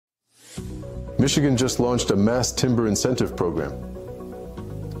Michigan just launched a mass timber incentive program.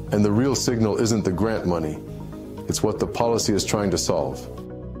 And the real signal isn't the grant money, it's what the policy is trying to solve.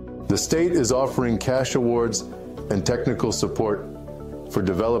 The state is offering cash awards and technical support for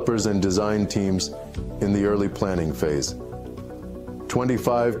developers and design teams in the early planning phase.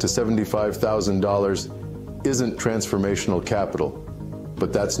 $25,000 to $75,000 isn't transformational capital,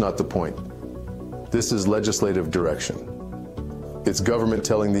 but that's not the point. This is legislative direction. It's government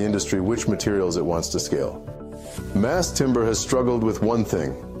telling the industry which materials it wants to scale. Mass timber has struggled with one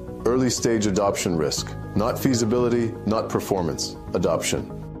thing: early stage adoption risk. Not feasibility, not performance,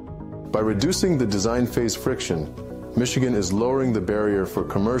 adoption. By reducing the design phase friction, Michigan is lowering the barrier for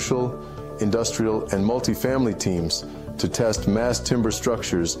commercial, industrial, and multifamily teams to test mass timber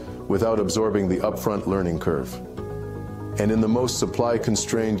structures without absorbing the upfront learning curve. And in the most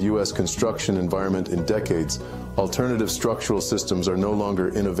supply-constrained U.S. construction environment in decades, alternative structural systems are no longer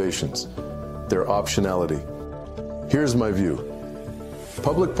innovations. They're optionality. Here's my view.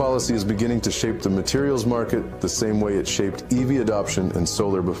 Public policy is beginning to shape the materials market the same way it shaped EV adoption and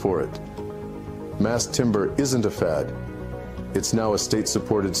solar before it. Mass timber isn't a fad. It's now a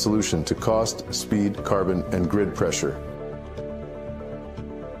state-supported solution to cost, speed, carbon, and grid pressure.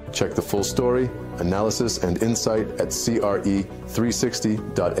 Check the full story, analysis, and insight at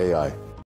CRE360.ai.